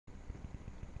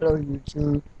Hello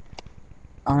YouTube,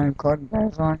 I'm Carter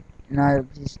Barzon, and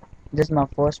this is my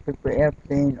first paper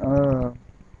airplane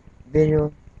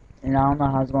video, and I don't know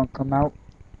how it's gonna come out,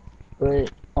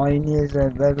 but all you need is a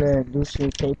regular loose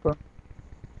leaf paper.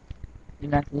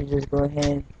 You just go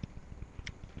ahead,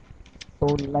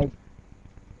 fold it like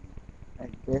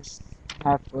this,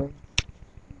 halfway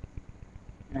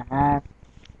and a half.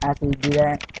 After you do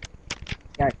that,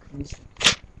 got crease,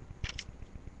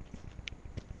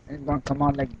 and it's gonna come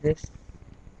out like this.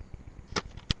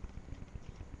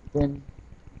 Then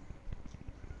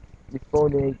you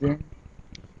fold it again.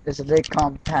 This is a very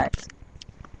compact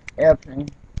airplane.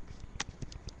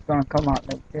 It's gonna come out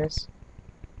like this.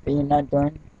 But you're not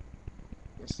done.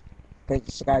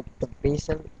 Just got the base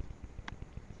of it.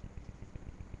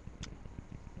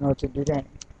 In order to do that,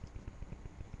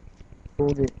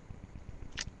 fold it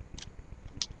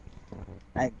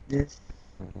like this.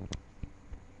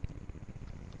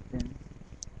 Then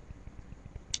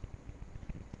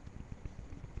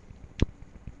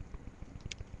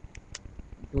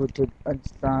do it to the other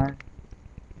side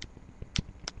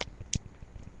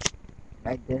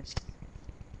like this.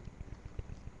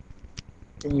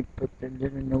 Then you put the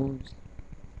little nose,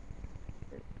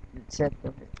 the tip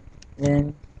of it.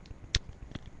 Then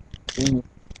you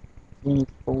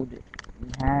fold it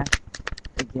in half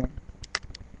again.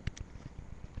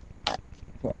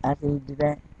 Okay, after you do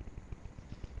that,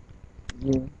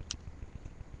 you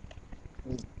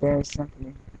very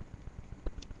simply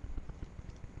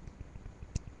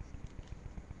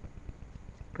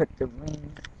put the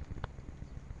wing.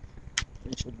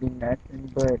 It should be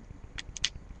nothing but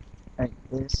like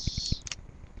this.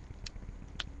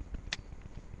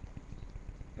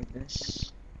 Like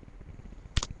this.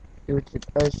 Do it to the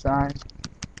other side.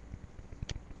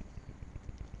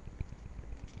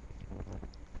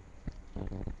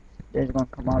 Then it's gonna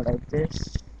come out like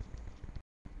this.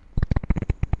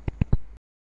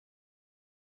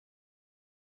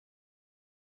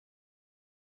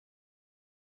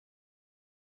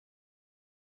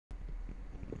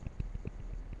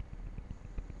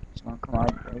 It's gonna come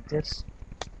out like this.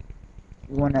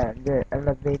 You wanna the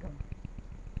elevator,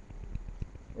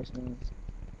 which means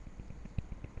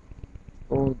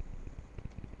fold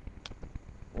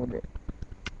it.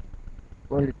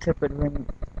 Fold the tip of the ring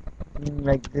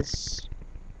like this.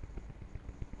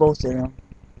 Both of them.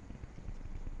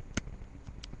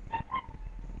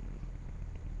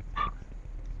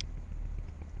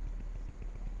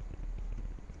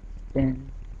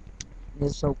 Then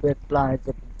this hope it flies. If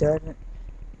it doesn't,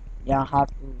 y'all have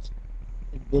to.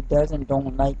 If it doesn't,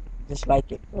 don't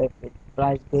dislike it. But if it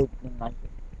flies good, then like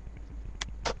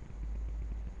it.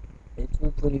 It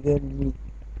flew pretty good, and you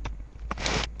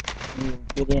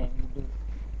get in and you do it.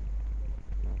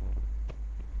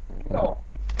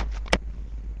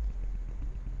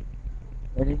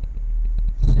 Ready?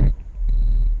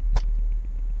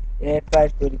 Yeah, it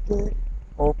flies pretty good.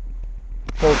 Hope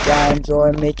y'all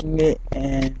enjoy making it,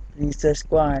 and please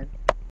subscribe.